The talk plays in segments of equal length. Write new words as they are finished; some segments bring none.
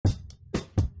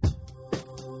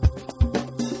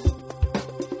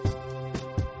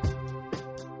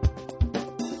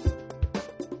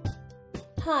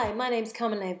Hi, my name's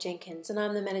Carmen Lave Jenkins and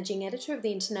I'm the Managing Editor of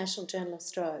the International Journal of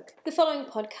Stroke. The following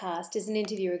podcast is an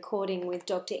interview recording with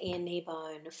Dr. Ian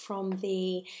Kneebone from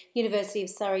the University of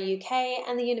Surrey, UK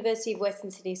and the University of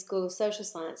Western Sydney School of Social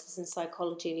Sciences and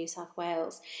Psychology, New South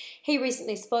Wales. He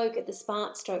recently spoke at the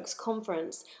Smart Strokes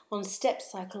Conference on STEP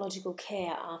psychological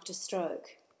care after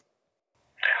stroke.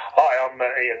 Hi, I'm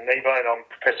Ian Kneebone. I'm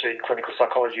Professor in Clinical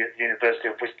Psychology at the University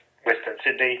of Western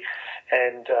Sydney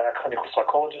and a clinical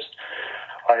psychologist.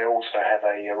 I also have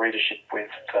a readership with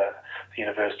the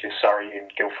University of Surrey in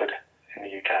Guildford in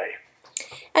the UK.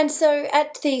 And so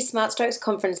at the Smart Strokes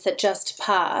conference that just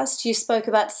passed, you spoke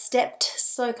about stepped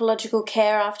psychological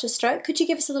care after stroke. Could you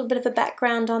give us a little bit of a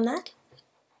background on that?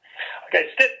 Okay,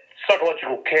 stepped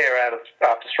psychological care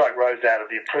after stroke rose out of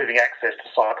the Improving Access to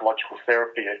Psychological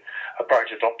Therapy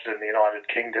approach adopted in the United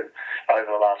Kingdom over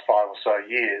the last 5 or so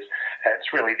years. And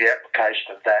it's really the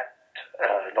application of that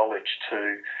knowledge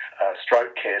to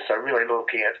stroke care, so really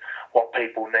looking at what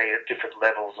people need at different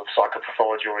levels of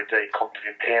psychopathology or indeed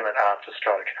cognitive impairment after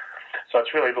stroke. So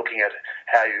it's really looking at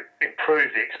how you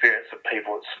improve the experience of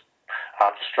people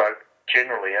after stroke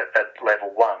generally at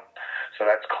level 1. So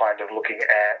that's kind of looking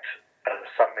at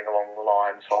something along the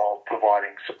lines of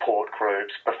providing support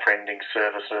groups, befriending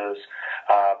services,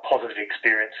 positive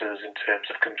experiences in terms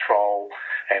of control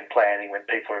and planning when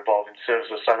people are involved in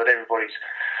services, so that everybody's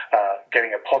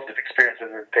getting a positive experience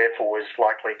and therefore is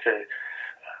likely to,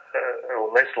 or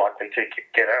less likely to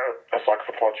get a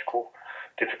psychopathological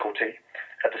difficulty.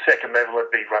 At the second level,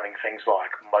 it'd be running things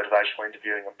like motivational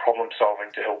interviewing and problem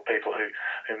solving to help people who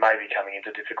may be coming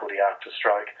into difficulty after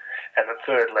stroke. And the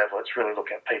third level, it's really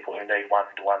looking at people who need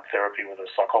one-to-one therapy with a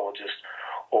psychologist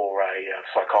or a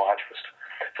psychiatrist.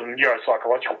 From a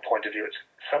neuropsychological point of view, it's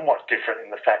somewhat different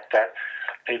in the fact that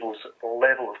people's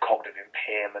level of cognitive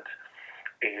impairment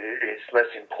is less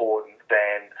important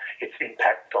than its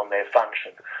impact on their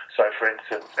function. So, for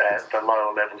instance, at the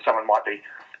lower level, someone might be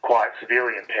quite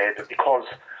severely impaired, but because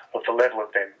of the level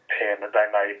of their impairment, they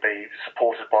may be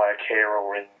supported by a carer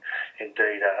or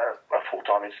indeed a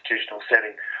full-time institutional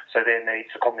setting. So their needs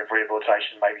for cognitive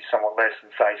rehabilitation may be somewhat less than,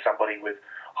 say, somebody with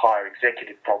higher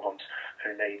executive problems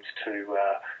who needs to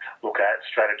look at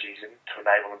strategies to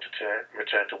enable them to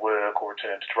return to work or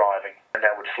return to driving. And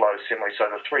that would flow similarly. So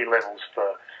the 3 levels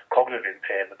for cognitive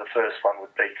impairment, the first one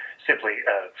would be simply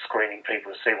screening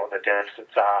people to see what their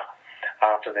deficits are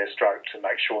after their stroke to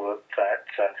make sure that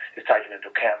is taken into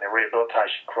account in their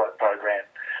rehabilitation program.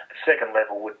 The second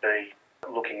level would be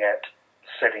looking at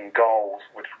setting goals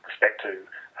with respect to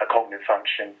cognitive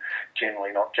function, generally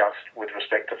not just with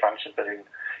respect to function, but in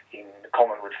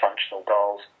common with functional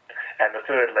goals. And the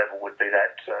third level would be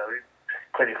that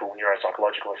clinical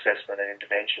neuropsychological assessment and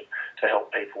intervention to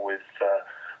help people with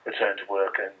return to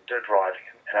work and driving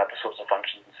and other sorts of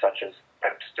functions such as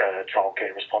perhaps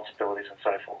childcare responsibilities and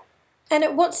so forth. And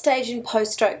at what stage in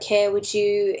post-stroke care would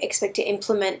you expect to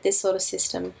implement this sort of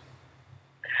system?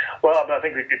 Well, I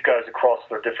think it goes across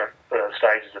the different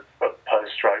stages of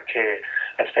post-stroke care,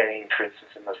 depending, for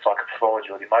instance, in the psychopathology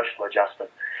or the emotional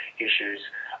adjustment issues.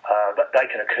 They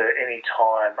can occur any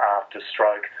time after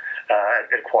stroke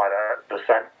at quite the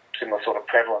same similar sort of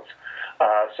prevalence.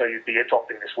 So you'd be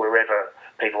adopting this wherever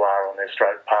people are on their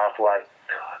stroke pathway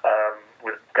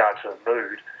with regard to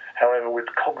mood. However, with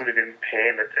cognitive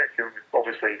impairment,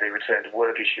 obviously the return to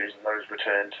work issues and those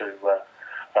return to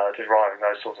driving,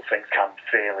 those sorts of things come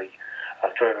fairly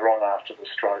further on after the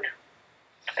stroke.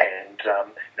 And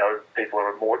people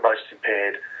are most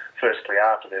impaired firstly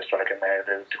after their stroke and their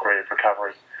degree of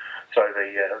recovery. So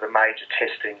the major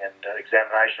testing and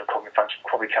examination of cognitive function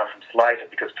probably comes later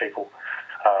because people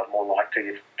are more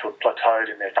likely to have plateaued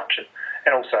in their function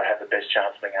and also have the best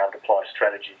chance of being able to apply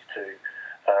strategies to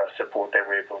support their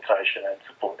rehabilitation and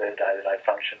support their day-to-day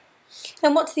function.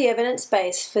 And what's the evidence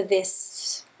base for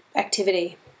this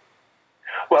activity?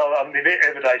 Well,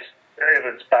 the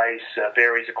evidence base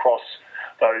varies across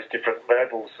those different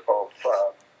levels of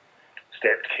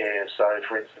stepped care. So,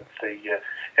 for instance, the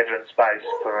evidence base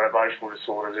for emotional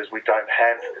disorders is we don't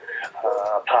have,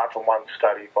 apart from one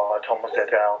study by Thomas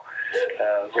et al.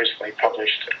 Recently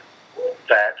published,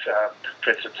 that, for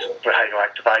instance, behavioural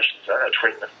activation is a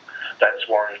treatment that's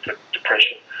warranted for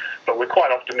depression. But we're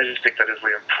quite optimistic that as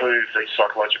we improve these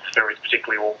psychological therapies,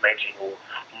 particularly augmenting or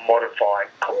modifying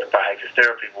cognitive behaviour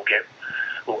therapy, we'll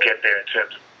get there in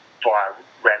terms of via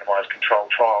randomised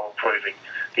controlled trial improving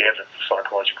the evidence of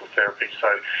psychological therapy. So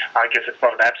I guess it's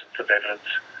not an absence of evidence.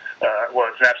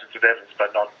 It's an absence of evidence,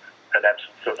 but not an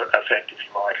absence of effect, if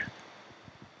you like.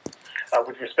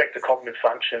 With respect to cognitive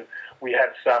function, we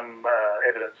have some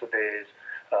evidence that there's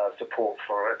support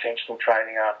for attentional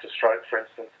training after stroke, for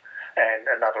instance.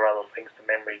 and other things, the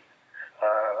memory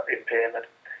impairment.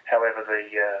 However,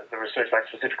 the research made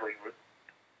specifically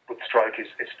with stroke is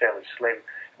fairly slim.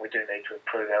 We do need to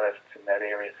improve our efforts in that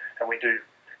area, and we do,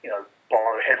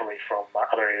 borrow heavily from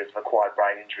other areas of acquired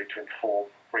brain injury to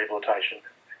inform rehabilitation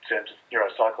in terms of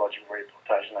neuropsychological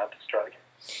rehabilitation after stroke.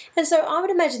 And so I would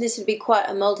imagine this would be quite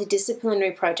a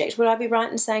multidisciplinary project. Would I be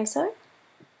right in saying so?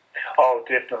 Oh,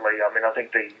 definitely. I mean, I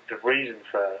think the reason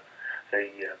for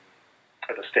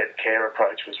the STEP care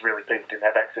approach was really people didn't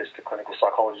have access to clinical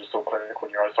psychologists or clinical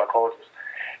neuropsychologists.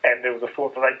 And there was a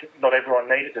thought that not everyone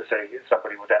needed to see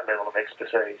somebody with that level of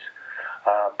expertise,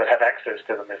 but have access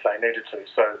to them if they needed to.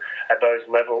 So at those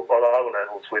lower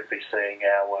levels, we'd be seeing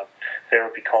our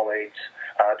therapy colleagues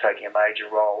taking a major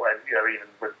role, and even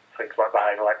with things like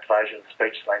behavioural activation,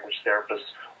 speech language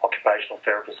therapists, occupational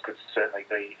therapists could certainly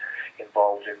be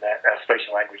involved in that. Our speech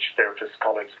and language therapist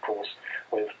colleagues, of course,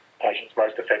 with patients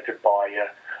most affected by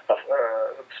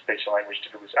speech and language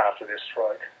difficulties after their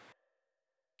stroke.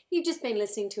 You've just been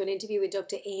listening to an interview with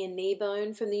Dr. Ian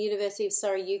Kneebone from the University of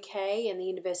Surrey, UK and the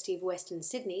University of Western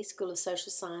Sydney School of Social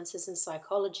Sciences and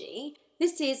Psychology.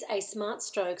 This is a Smart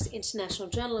Strokes International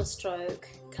Journal of Stroke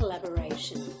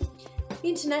collaboration. The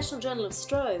International Journal of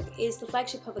Stroke is the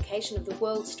flagship publication of the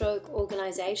World Stroke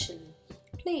Organisation.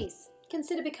 Please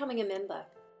consider becoming a member.